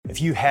If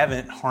you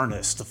haven't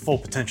harnessed the full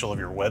potential of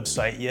your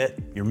website yet,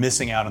 you're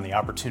missing out on the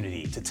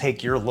opportunity to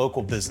take your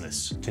local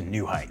business to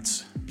new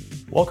heights.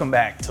 Welcome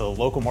back to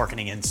Local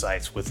Marketing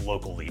Insights with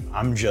Local Leap.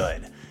 I'm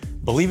Judd.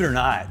 Believe it or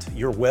not,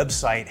 your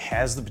website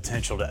has the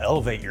potential to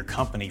elevate your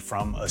company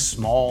from a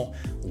small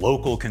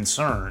local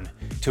concern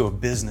to a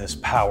business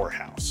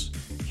powerhouse.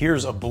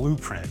 Here's a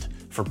blueprint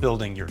for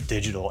building your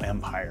digital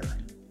empire.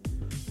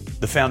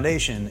 The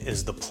foundation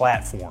is the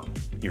platform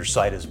your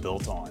site is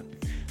built on.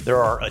 There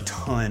are a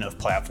ton of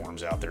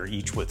platforms out there,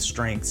 each with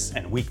strengths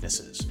and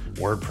weaknesses.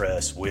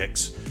 WordPress,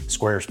 Wix,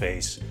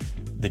 Squarespace.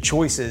 The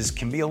choices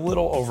can be a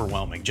little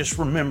overwhelming. Just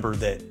remember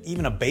that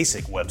even a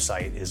basic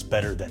website is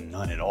better than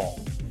none at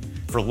all.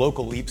 For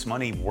Local Leap's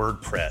money,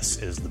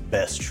 WordPress is the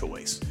best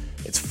choice.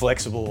 It's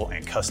flexible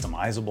and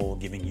customizable,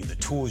 giving you the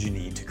tools you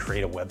need to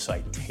create a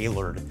website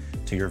tailored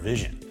to your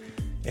vision.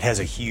 It has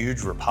a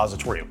huge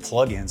repository of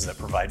plugins that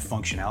provide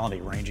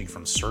functionality ranging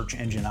from search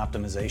engine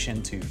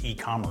optimization to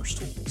e-commerce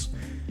tools.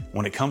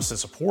 When it comes to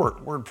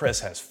support,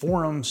 WordPress has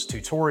forums,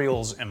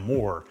 tutorials, and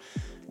more,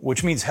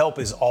 which means help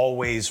is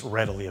always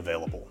readily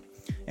available.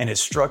 And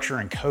its structure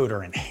and code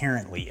are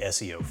inherently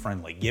SEO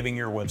friendly, giving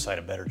your website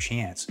a better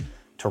chance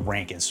to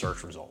rank in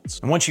search results.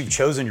 And once you've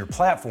chosen your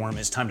platform,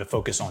 it's time to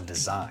focus on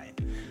design.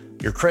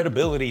 Your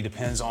credibility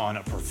depends on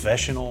a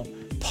professional,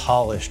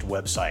 polished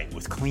website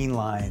with clean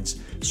lines,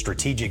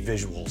 strategic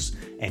visuals,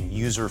 and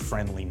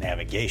user-friendly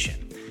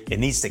navigation. It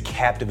needs to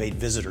captivate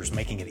visitors,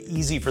 making it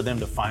easy for them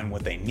to find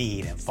what they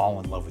need and fall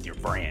in love with your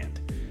brand.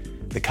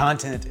 The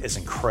content is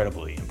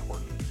incredibly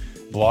important.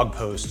 Blog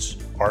posts,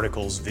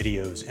 articles,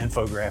 videos,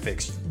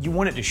 infographics, you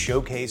want it to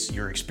showcase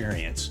your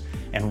experience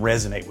and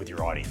resonate with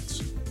your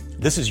audience.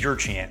 This is your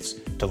chance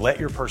to let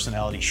your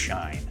personality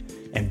shine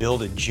and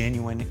build a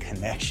genuine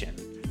connection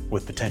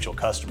with potential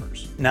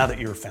customers. Now that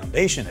your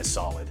foundation is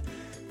solid,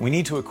 we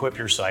need to equip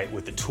your site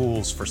with the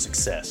tools for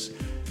success.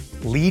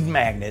 Lead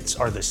magnets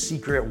are the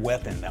secret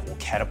weapon that will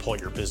catapult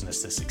your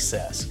business to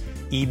success.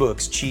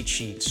 Ebooks, cheat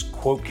sheets,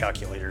 quote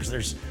calculators,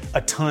 there's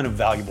a ton of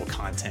valuable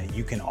content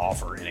you can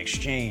offer in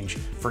exchange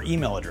for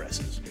email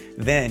addresses.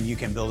 Then you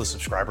can build a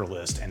subscriber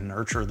list and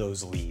nurture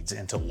those leads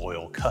into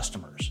loyal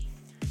customers.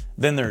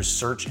 Then there's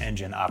search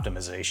engine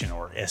optimization,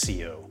 or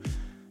SEO.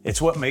 It's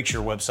what makes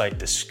your website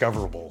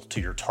discoverable to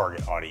your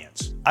target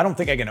audience. I don't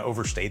think I can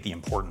overstate the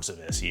importance of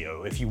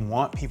SEO. If you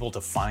want people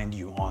to find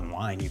you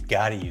online, you've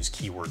got to use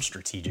keywords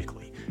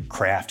strategically,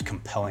 craft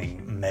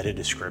compelling meta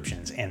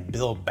descriptions, and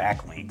build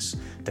backlinks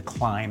to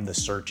climb the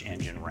search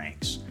engine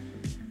ranks.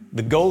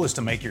 The goal is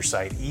to make your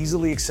site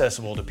easily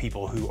accessible to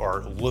people who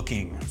are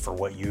looking for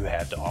what you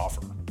have to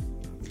offer.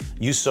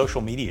 Use social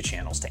media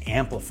channels to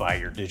amplify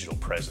your digital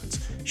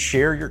presence.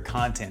 Share your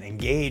content,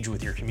 engage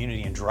with your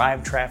community, and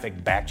drive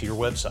traffic back to your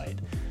website.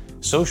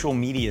 Social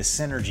media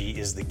synergy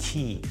is the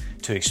key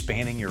to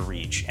expanding your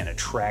reach and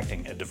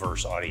attracting a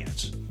diverse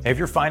audience. If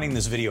you're finding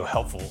this video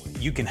helpful,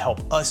 you can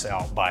help us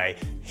out by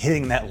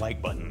hitting that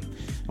like button.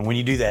 And when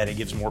you do that, it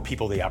gives more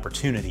people the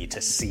opportunity to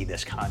see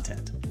this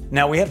content.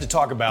 Now we have to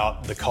talk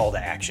about the call to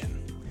action.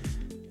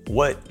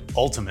 What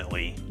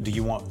ultimately do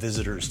you want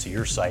visitors to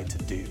your site to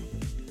do?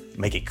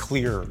 Make it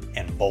clear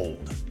and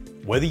bold.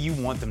 Whether you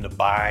want them to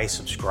buy,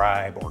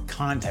 subscribe, or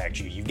contact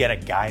you, you've got to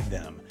guide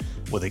them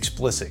with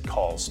explicit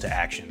calls to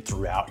action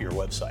throughout your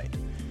website.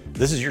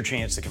 This is your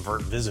chance to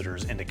convert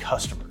visitors into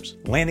customers.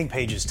 Landing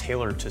pages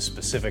tailored to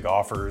specific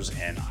offers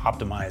and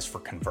optimized for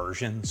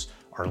conversions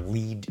are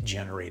lead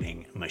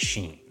generating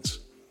machines.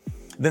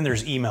 Then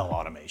there's email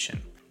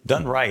automation.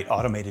 Done right,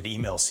 automated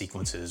email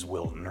sequences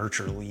will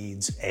nurture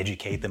leads,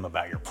 educate them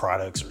about your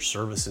products or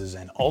services,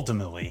 and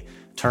ultimately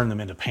turn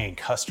them into paying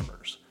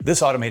customers.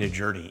 This automated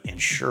journey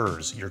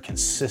ensures you're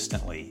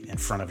consistently in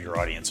front of your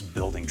audience,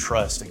 building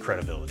trust and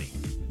credibility.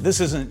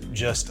 This isn't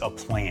just a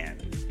plan.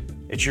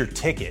 It's your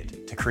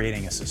ticket to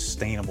creating a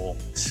sustainable,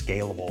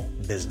 scalable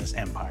business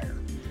empire.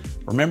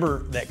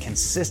 Remember that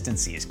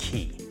consistency is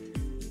key.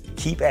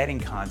 Keep adding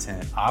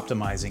content,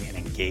 optimizing, and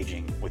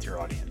engaging with your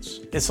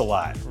audience. It's a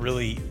lot,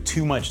 really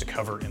too much to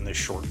cover in this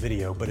short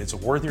video, but it's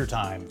worth your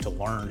time to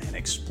learn and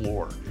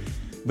explore.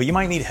 But you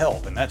might need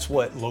help, and that's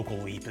what Local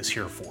Leap is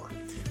here for.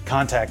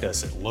 Contact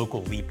us at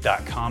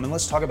localleap.com and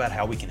let's talk about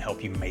how we can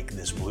help you make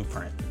this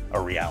blueprint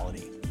a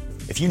reality.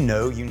 If you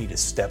know you need to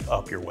step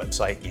up your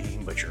website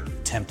game, but you're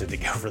tempted to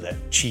go for that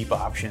cheap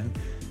option,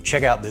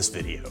 check out this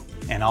video,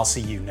 and I'll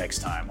see you next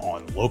time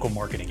on Local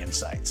Marketing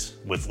Insights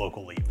with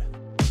Local Leap.